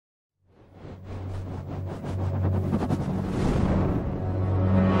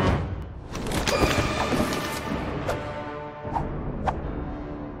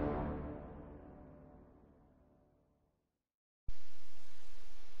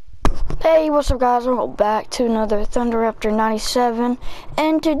Hey, what's up guys, welcome back to another Thunderraptor 97,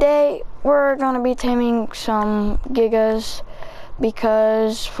 and today we're gonna be taming some gigas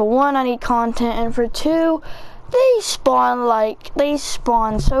because for one I need content, and for two they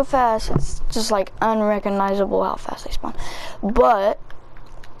spawn so fast it's just like unrecognizable how fast they spawn. But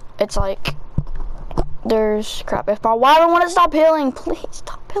it's like there's crap. Why do I want to stop healing? Please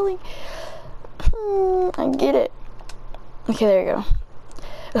stop healing. I get it. Okay, there you go.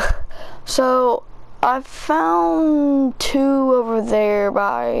 So I found two over there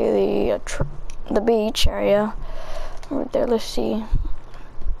by the beach area. Right there. Let's see.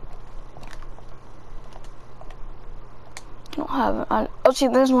 I don't have. Oh, see,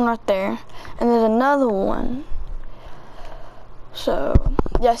 there's one right there, and there's another one. So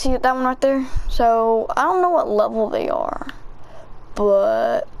yeah, see that one right there. So I don't know what level they are,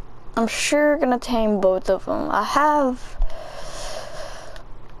 but I'm sure gonna tame both of them. I have.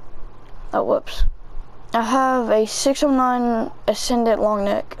 Oh, whoops. I have a 609 Ascendant long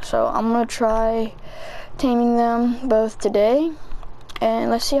neck, so I'm gonna try taming them both today, and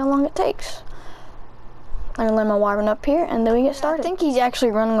let's see how long it takes. I'm gonna let my wyvern up here, and then we get started. I think he's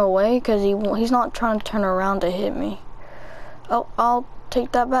actually running away because he's not trying to turn around to hit me. Oh, I'll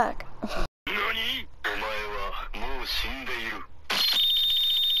take that back.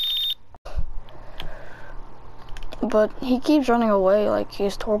 But he keeps running away like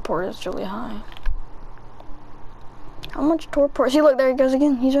his torpor is really high. How much torpor? See, look, there he goes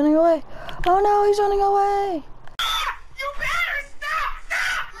again. He's running away. Oh no, he's running away. You better stop!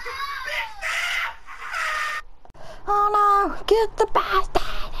 Oh no, get the bastard.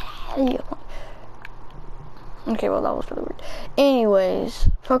 Okay, well, that was really weird. Anyways,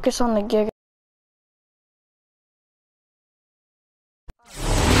 focus on the giga.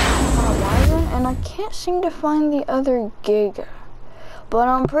 And I can't seem to find the other giga, but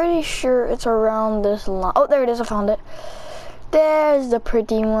I'm pretty sure it's around this line. Oh, there it is, I found it. There's the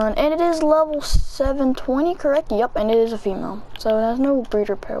pretty one, and it is level 720, correct? Yep, and it is a female, so it has no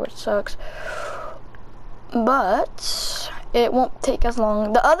breeder pair, which sucks. But it won't take as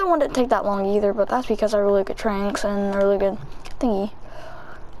long. The other one didn't take that long either, but that's because I have really good tranks and a really good thingy.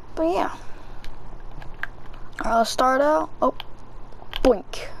 But yeah, I'll start out. Oh,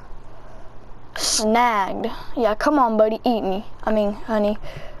 boink. Snagged. Yeah, come on, buddy, eat me. I mean, honey.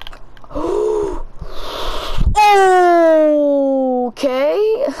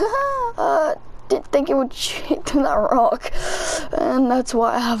 Okay. Didn't think it would hit to that rock, and that's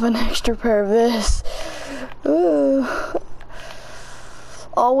why I have an extra pair of this.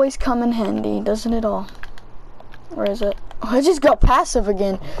 Always come in handy, doesn't it all? Where is it? Oh, I just got passive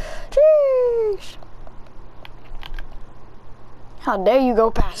again. Jeez. How dare you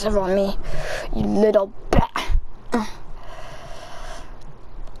go passive on me, you little bat.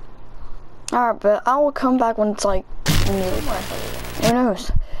 Alright, but I will come back when it's like, who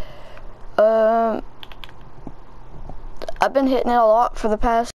knows? I've been hitting it a lot for the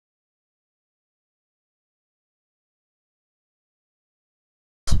past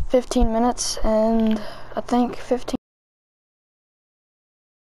 15 minutes, and I think 15.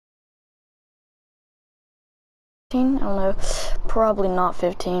 I don't know, probably not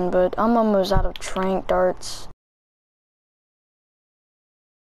 15, but I'm almost out of trank darts.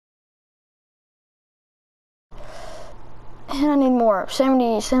 And I need more.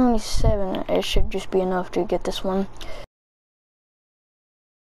 77, it should just be enough to get this one.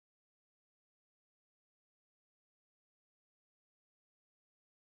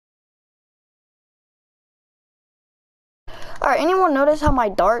 Alright, anyone notice how my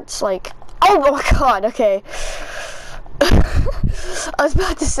darts, like, oh my god, okay. I was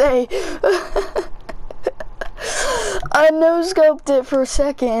about to say, I no-scoped it for a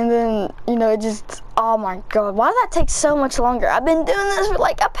second, and then, you know, it just, oh my god, why did that take so much longer? I've been doing this for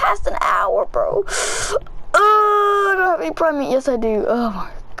like past an hour, bro. Oh, I don't have any prime meat. Yes, I do. Oh my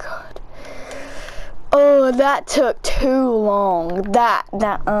god. Oh, that took too long. Why did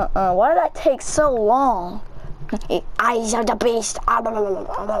that take so long? Eyes of the beast.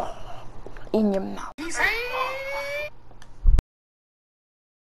 In your mouth.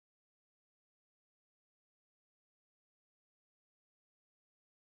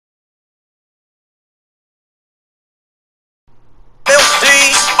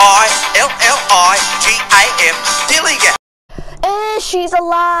 Dilligam, Dilligam. And she's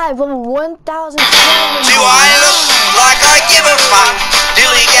alive. 1,000. Do I look like I give a fuck?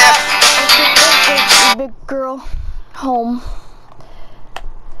 Dilligam. Big girl, home.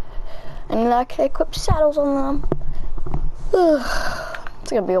 And I can equip saddles on them.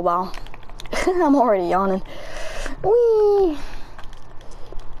 It's gonna be a while. I'm already yawning. Whee!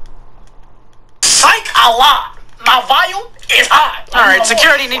 a lot. My volume is high. Alright,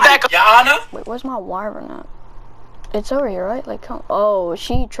 security need backup. Your Honor? Wait, where's my wyvern at? It's over here, right? Like, come. Oh,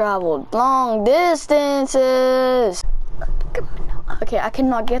 she traveled long distances. Okay, I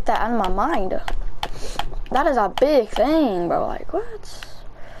cannot get that out of my mind. That is a big thing, bro. Like, what?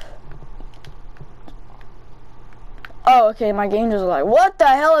 Oh, okay, my game just like, what the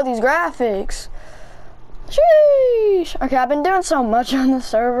hell are these graphics? Sheesh. Okay, I've been doing so much on the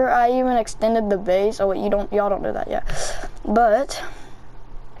server. I even extended the base. Oh wait, y'all don't do that yet. But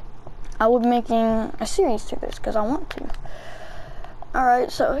I will be making a series to this because I want to. All right,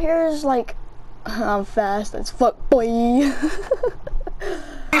 so here's like, I'm fast as fuck, boy.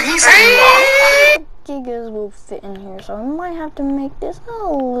 Gigas will fit in here, so I might have to make this a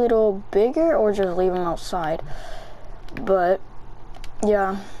little bigger or just leave them outside. But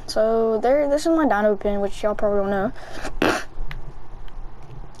yeah, so this is my dino pin, which y'all probably don't know.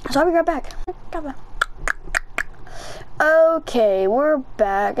 So I'll be right back. Okay, we're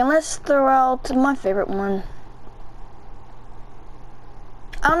back, and let's throw out my favorite one.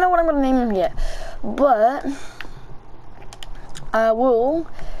 I don't know what I'm gonna name him yet, but I will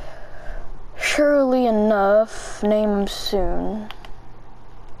surely enough name him soon.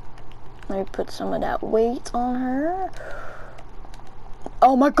 Let me put some of that weight on her.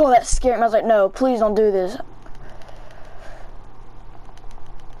 Oh my god, that scared me. I was like, no, please don't do this.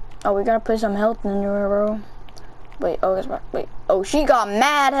 Oh, we gotta put some health in her, bro. Wait, oh, that's right. Wait, oh, she got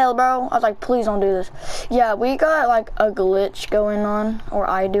mad hell, bro. I was like, please don't do this. Yeah, we got like a glitch going on, or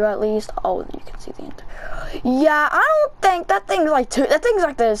I do at least. Oh, you can see the entire. Yeah, I don't think that thing's like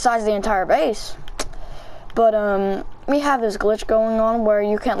the size of the entire base. But we have this glitch going on where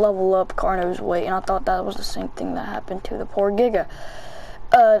you can't level up Carno's weight, and I thought that was the same thing that happened to the poor Giga.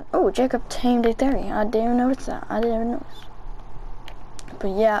 Oh, Jacob tamed a theory. I didn't even notice that. I didn't even notice.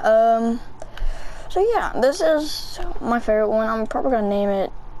 But yeah, so yeah, this is my favorite one. I'm probably gonna name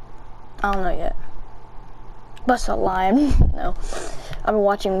it, I don't know yet. Bust a lime. No. I've been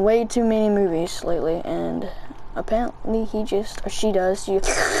watching way too many movies lately, and apparently she does.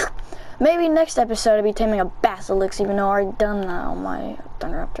 Maybe next episode I'll be taming a basilisk, even though I already done that on my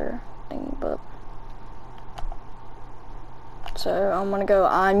Thunderaptor thingy, but. So I'm gonna go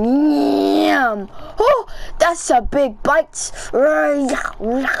on. Oh, that's a big bite.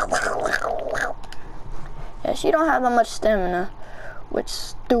 Yeah, she don't have that much stamina, which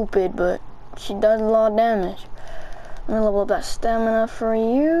is stupid, but she does a lot of damage. I'm gonna level up that stamina for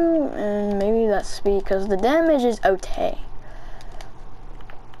you, and maybe that speed, because the damage is okay.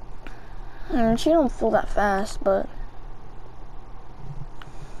 And she don't feel that fast, but.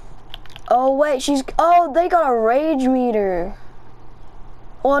 Oh wait, oh, they got a rage meter.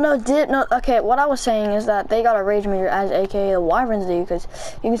 Well, no, okay, what I was saying is that they got a rage meter as aka the wyverns do, because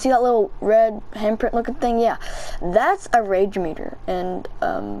you can see that little red handprint looking thing. Yeah, that's a rage meter, and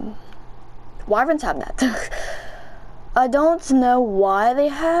wyverns have that. I don't know why they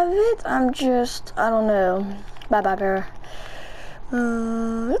have it. I don't know. Bye bye, Para.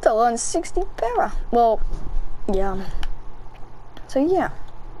 It's a 160 Para. Well, yeah. So yeah.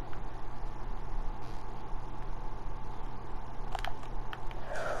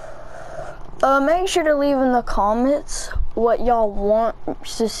 Make sure to leave in the comments what y'all want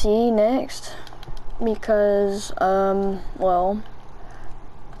to see next, because, well,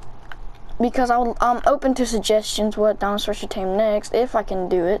 because I'm open to suggestions what dinosaur should tame next, if I can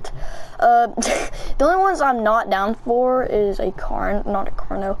do it. The only ones I'm not down for is a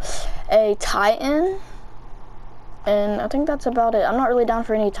Titan, and I think that's about it. I'm not really down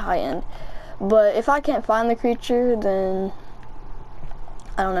for any Titan, but if I can't find the creature, then,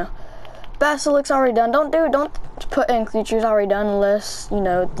 I don't know. Basilisk's already done. Don't put in creatures already done unless, you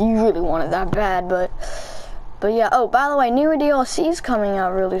know, you really want it that bad, but yeah. Oh, by the way, new DLC is coming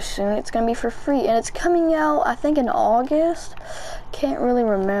out really soon. It's gonna be for free, and it's coming out, I think, in August. Can't really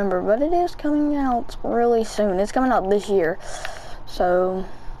remember, but it is coming out really soon. It's coming out this year. So,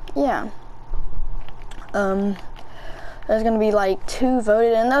 yeah. There's gonna be like 2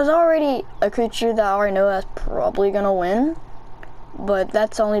 voted, and there's already a creature that I already know that's probably gonna win. But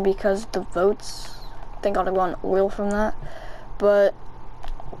that's only because the votes, I think I'll go on oil from that. But,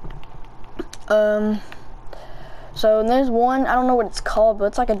 so there's one, I don't know what it's called, but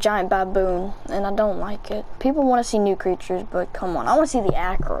it's like a giant baboon, and I don't like it. People want to see new creatures, but come on, I want to see the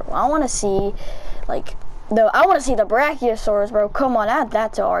acro. I want to see, like, I want to see the brachiosaurus, bro. Come on, add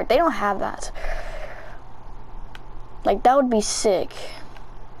that to art. They don't have that. Like, that would be sick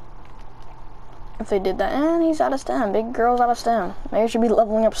if they did that. And he's out of stem. Big girl's out of stem. Maybe I should be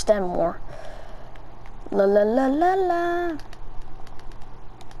leveling up stem more. La la la la la.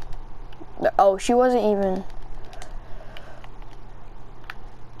 Oh, she wasn't even.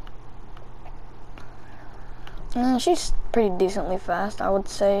 She's pretty decently fast, I would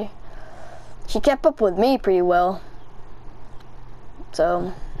say. She kept up with me pretty well.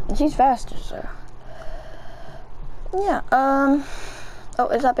 So, she's faster, so. Yeah, oh,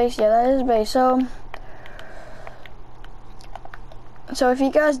 is that base? Yeah, that is base. So if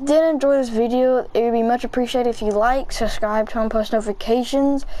you guys did enjoy this video, it would be much appreciated if you like, subscribe, turn on post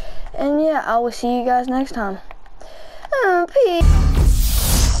notifications, and yeah, I will see you guys next time. Peace.